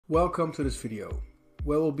Welcome to this video,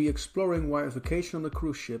 where we'll be exploring why a vacation on a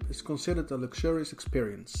cruise ship is considered a luxurious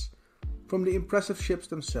experience. From the impressive ships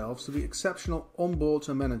themselves to the exceptional onboard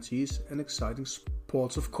amenities and exciting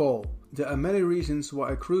ports of call, there are many reasons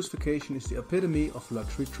why a cruise vacation is the epitome of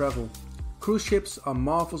luxury travel. Cruise ships are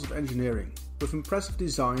marvels of engineering, with impressive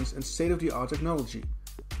designs and state-of-the-art technology.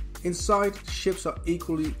 Inside, ships are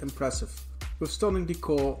equally impressive, with stunning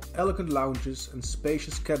decor, elegant lounges and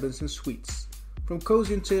spacious cabins and suites. From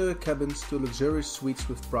cozy interior cabins to luxurious suites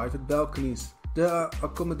with private balconies, there are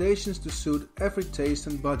accommodations to suit every taste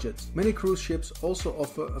and budget. Many cruise ships also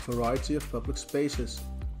offer a variety of public spaces,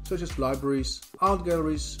 such as libraries, art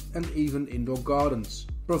galleries and even indoor gardens,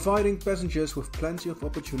 providing passengers with plenty of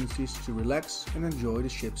opportunities to relax and enjoy the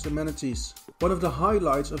ship's amenities. One of the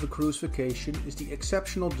highlights of a cruise vacation is the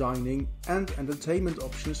exceptional dining and entertainment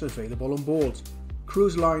options available on board.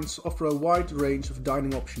 Cruise lines offer a wide range of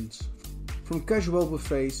dining options, from casual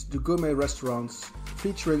buffets to gourmet restaurants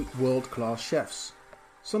featuring world-class chefs.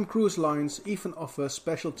 Some cruise lines even offer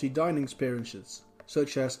specialty dining experiences,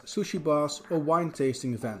 such as sushi bars or wine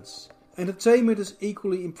tasting events. Entertainment is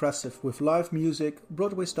equally impressive with live music,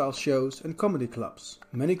 Broadway-style shows and comedy clubs.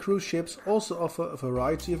 Many cruise ships also offer a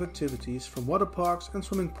variety of activities from water parks and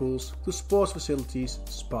swimming pools to sports facilities,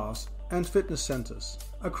 spas and fitness centers.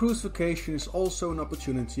 A cruise vacation is also an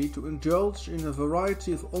opportunity to indulge in a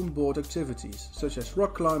variety of onboard activities such as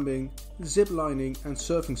rock climbing, zip lining and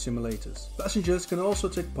surfing simulators. Passengers can also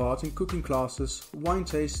take part in cooking classes, wine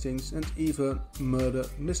tastings and even murder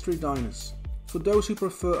mystery diners. For those who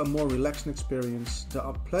prefer a more relaxing experience, there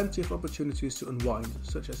are plenty of opportunities to unwind,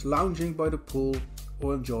 such as lounging by the pool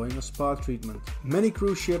or enjoying a spa treatment. Many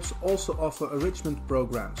cruise ships also offer enrichment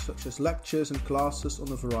programs, such as lectures and classes on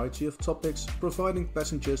a variety of topics, providing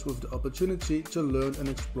passengers with the opportunity to learn and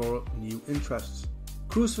explore new interests.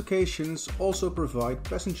 Cruise vacations also provide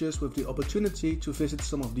passengers with the opportunity to visit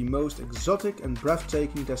some of the most exotic and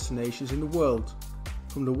breathtaking destinations in the world.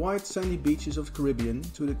 From the white sandy beaches of the Caribbean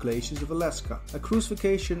to the glaciers of Alaska, a cruise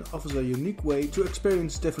vacation offers a unique way to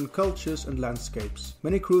experience different cultures and landscapes.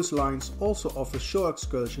 Many cruise lines also offer shore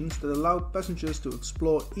excursions that allow passengers to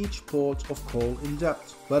explore each port of call in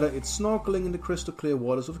depth, whether it's snorkeling in the crystal clear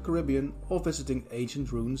waters of the Caribbean or visiting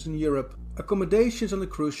ancient ruins in Europe. Accommodations on a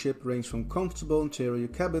cruise ship range from comfortable interior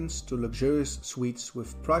cabins to luxurious suites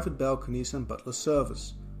with private balconies and butler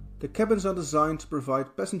service. The cabins are designed to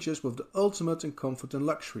provide passengers with the ultimate in comfort and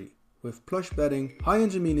luxury, with plush bedding,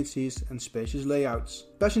 high-end amenities and spacious layouts.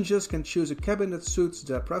 Passengers can choose a cabin that suits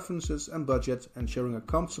their preferences and budget, ensuring a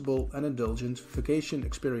comfortable and indulgent vacation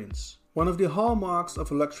experience. One of the hallmarks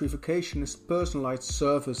of a luxury vacation is personalized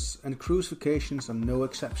service, and cruise vacations are no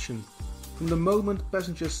exception. From the moment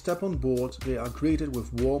passengers step on board, they are greeted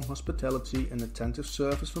with warm hospitality and attentive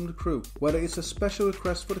service from the crew. Whether it's a special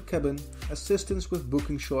request for the cabin, assistance with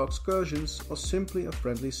booking shore excursions, or simply a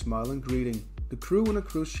friendly smile and greeting, the crew on a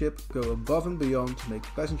cruise ship go above and beyond to make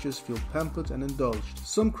passengers feel pampered and indulged.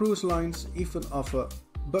 Some cruise lines even offer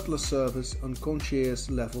butler service on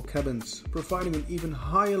concierge-level cabins, providing an even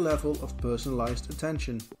higher level of personalized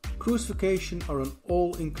attention. Cruise vacations are an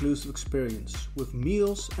all-inclusive experience, with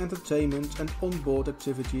meals, entertainment and onboard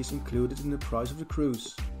activities included in the price of the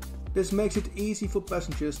cruise. This makes it easy for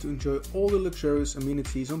passengers to enjoy all the luxurious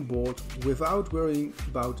amenities on board without worrying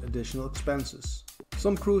about additional expenses.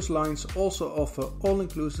 Some cruise lines also offer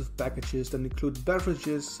all-inclusive packages that include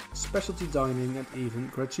beverages, specialty dining and even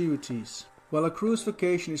gratuities. While a cruise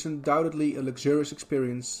vacation is undoubtedly a luxurious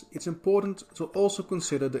experience, it's important to also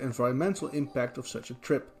consider the environmental impact of such a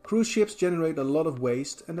trip. Cruise ships generate a lot of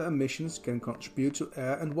waste and their emissions can contribute to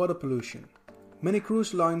air and water pollution. Many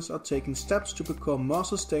cruise lines are taking steps to become more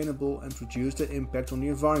sustainable and reduce their impact on the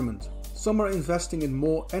environment. Some are investing in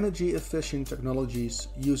more energy-efficient technologies,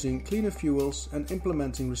 using cleaner fuels and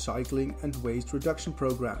implementing recycling and waste reduction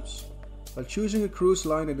programs. By choosing a cruise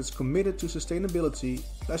line that is committed to sustainability,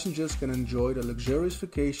 passengers can enjoy the luxurious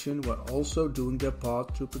vacation while also doing their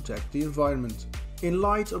part to protect the environment. In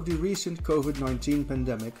light of the recent COVID-19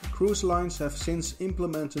 pandemic, cruise lines have since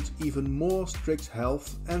implemented even more strict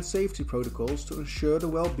health and safety protocols to ensure the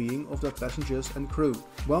well-being of their passengers and crew.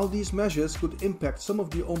 While these measures could impact some of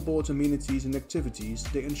the onboard amenities and activities,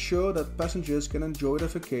 they ensure that passengers can enjoy their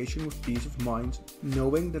vacation with peace of mind,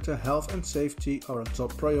 knowing that their health and safety are a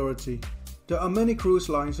top priority. There are many cruise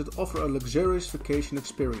lines that offer a luxurious vacation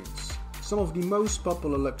experience. Some of the most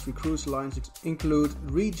popular luxury cruise lines include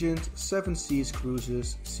Regent, Seven Seas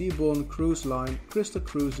Cruises, Seabourn Cruise Line, Crystal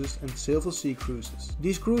Cruises and Silver Sea Cruises.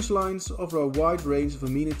 These cruise lines offer a wide range of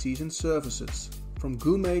amenities and services, from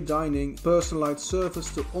gourmet dining, personalized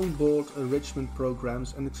service to onboard enrichment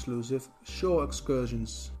programs and exclusive shore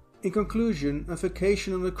excursions. In conclusion, a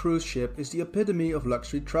vacation on a cruise ship is the epitome of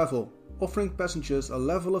luxury travel, offering passengers a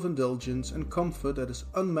level of indulgence and comfort that is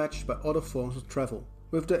unmatched by other forms of travel.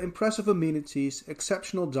 With their impressive amenities,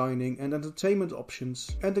 exceptional dining and entertainment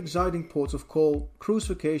options, and exciting ports of call, cruise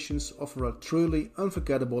vacations offer a truly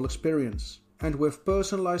unforgettable experience. And with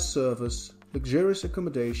personalized service, luxurious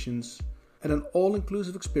accommodations, and an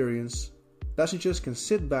all-inclusive experience, passengers can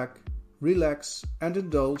sit back, relax, and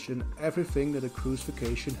indulge in everything that a cruise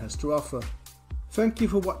vacation has to offer. Thank you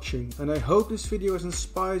for watching, and I hope this video has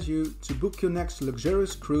inspired you to book your next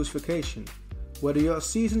luxurious cruise vacation. Whether you're a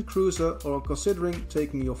seasoned cruiser or are considering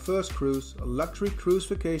taking your first cruise, a luxury cruise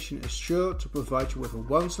vacation is sure to provide you with a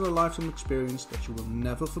once-in-a-lifetime experience that you will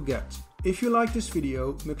never forget. If you like this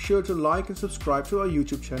video, make sure to like and subscribe to our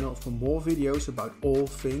YouTube channel for more videos about all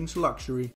things luxury.